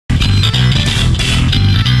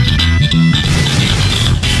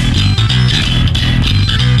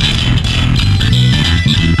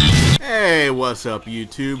What's up,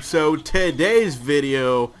 YouTube? So today's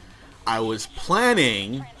video, I was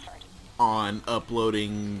planning on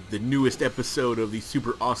uploading the newest episode of the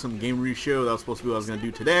super awesome game review show. That was supposed to be what I was going to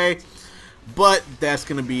do today, but that's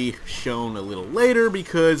going to be shown a little later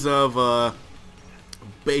because of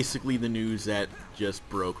basically the news that just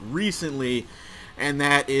broke recently, and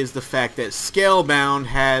that is the fact that Scalebound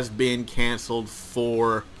has been canceled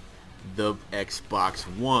for the Xbox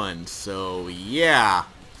One. So yeah,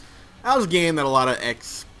 that was a game that a lot of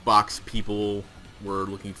Xbox people were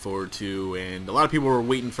looking forward to, and a lot of people were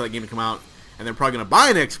waiting for that game to come out, and they're probably going to buy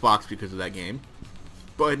an Xbox because of that game.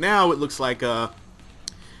 But now it looks like that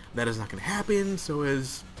is not going to happen, so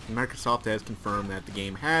as Microsoft has confirmed that the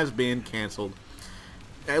game has been canceled,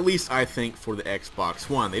 at least I think for the Xbox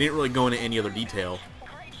One. They didn't really go into any other detail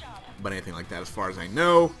about anything like that as far as I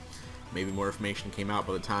know. Maybe more information came out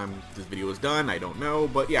by the time this video was done, I don't know.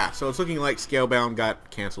 But yeah, so it's looking like Scalebound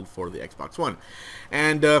got canceled for the Xbox One.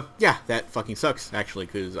 And yeah, that fucking sucks, actually,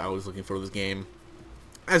 because I was looking for this game,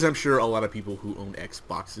 as I'm sure a lot of people who own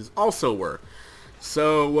Xboxes also were.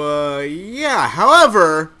 So yeah,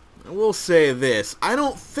 however, I will say this. I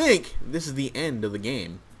don't think this is the end of the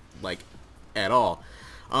game, like, at all.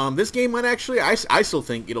 This game might actually, I still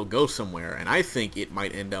think it'll go somewhere, and I think it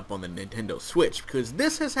might end up on the Nintendo Switch, because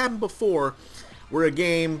this has happened before, where a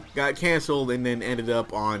game got canceled and then ended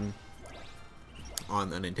up on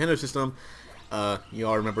the Nintendo system. You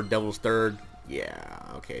all remember Devil's Third? Yeah,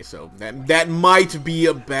 okay, so that might be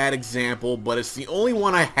a bad example, but it's the only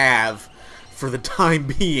one I have for the time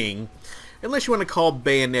being, unless you want to call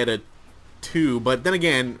Bayonetta 2, but then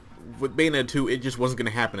again, with Bayonetta 2, it just wasn't going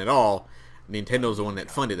to happen at all. Nintendo's the one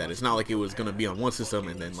that funded that. It's not like it was going to be on one system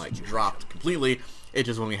and then like dropped completely. It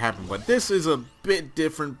just won't happen. But this is a bit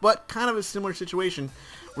different, but kind of a similar situation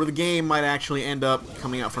where the game might actually end up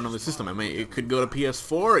coming out for another system. I mean, it could go to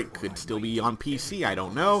PS4, it could still be on PC, I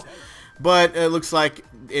don't know. But it looks like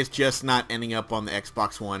it's just not ending up on the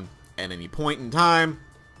Xbox One at any point in time.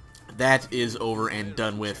 That is over and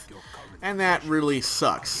done with, and that really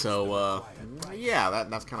sucks. So yeah,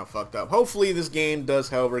 that's kind of fucked up. Hopefully this game does,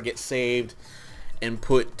 however, get saved and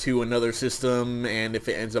put to another system, and if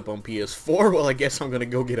it ends up on PS4, well, I guess I'm gonna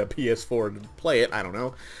go get a PS4 to play it. I don't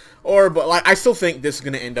know, but like, I still think this is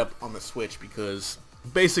gonna end up on the Switch, because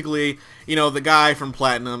basically, you know, the guy from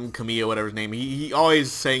Platinum, Camille, whatever his name, he always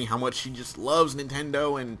saying how much he just loves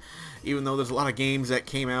Nintendo, and even though there's a lot of games that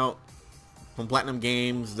came out from Platinum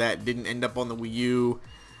Games that didn't end up on the Wii U,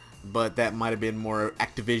 but that might have been more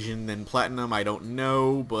Activision than Platinum, I don't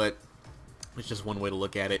know, but it's just one way to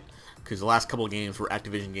look at it, because the last couple of games were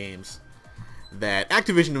Activision games that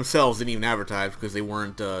Activision themselves didn't even advertise because they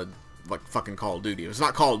weren't like fucking Call of Duty. If it's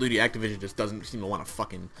not Call of Duty, Activision just doesn't seem to want to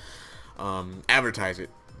fucking advertise it.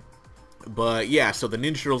 But yeah, so the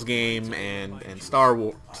Ninja Turtles game and Star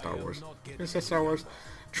Wars, did I say Star Wars?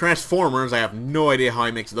 Transformers, I have no idea how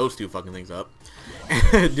I mixed those two fucking things up,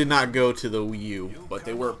 did not go to the Wii U, but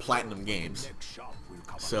they were Platinum games.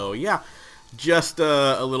 So yeah, just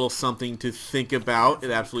a little something to think about.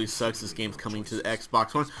 It absolutely sucks this game's coming to the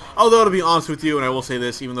Xbox One. Although, to be honest with you, and I will say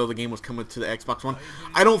this, even though the game was coming to the Xbox One,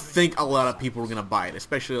 I don't think a lot of people are going to buy it,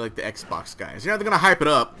 especially like the Xbox guys. Yeah, they're going to hype it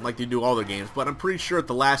up like they do all their games, but I'm pretty sure at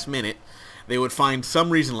the last minute they would find some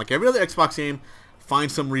reason, like every other Xbox game, find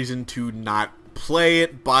some reason to not play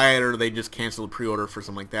it, buy it, or they just cancel the pre-order for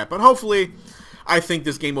something like that. But hopefully, I think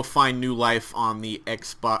this game will find new life on the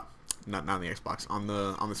Xbox, not on the Xbox, on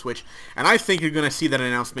the Switch. And I think you're going to see that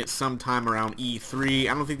announcement sometime around E3.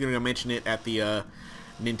 I don't think they're going to mention it at the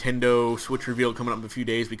Nintendo Switch reveal coming up in a few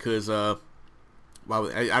days, because well,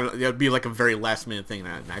 that would be like a very last minute thing.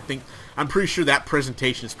 And I'm pretty sure that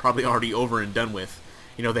presentation is probably already over and done with.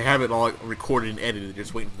 You know, they have it all recorded and edited. They're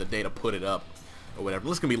just waiting for the day to put it up or whatever.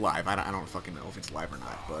 It's gonna be live. I don't fucking know if it's live or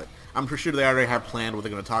not, but I'm pretty sure they already have planned what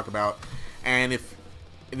they're gonna talk about. And if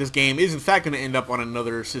this game is in fact gonna end up on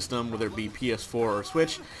another system, whether it be PS4 or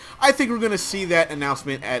Switch, I think we're gonna see that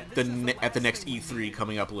announcement at the next E3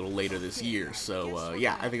 coming up a little later this year. So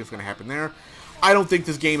yeah, I think it's gonna happen there. I don't think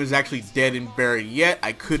this game is actually dead and buried yet.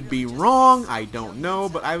 I could be wrong. I don't know,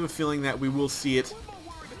 but I have a feeling that we will see it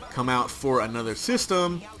come out for another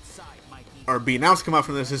system, or be announced to come out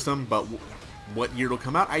for another system, but what year it'll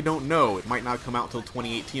come out, I don't know. It might not come out until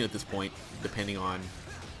 2018 at this point, depending on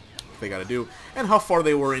what they gotta do, and how far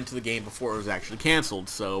they were into the game before it was actually canceled.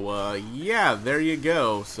 So, yeah, there you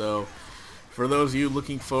go. So, for those of you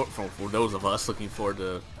looking for those of us looking forward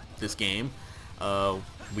to this game,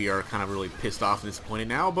 we are kind of really pissed off and disappointed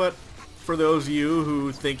now, but for those of you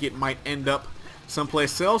who think it might end up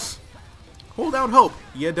someplace else, hold out hope.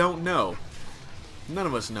 You don't know. None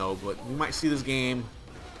of us know, but we might see this game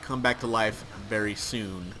come back to life very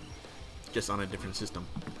soon, just on a different system.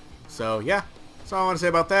 So yeah, that's all I want to say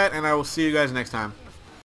about that, and I will see you guys next time.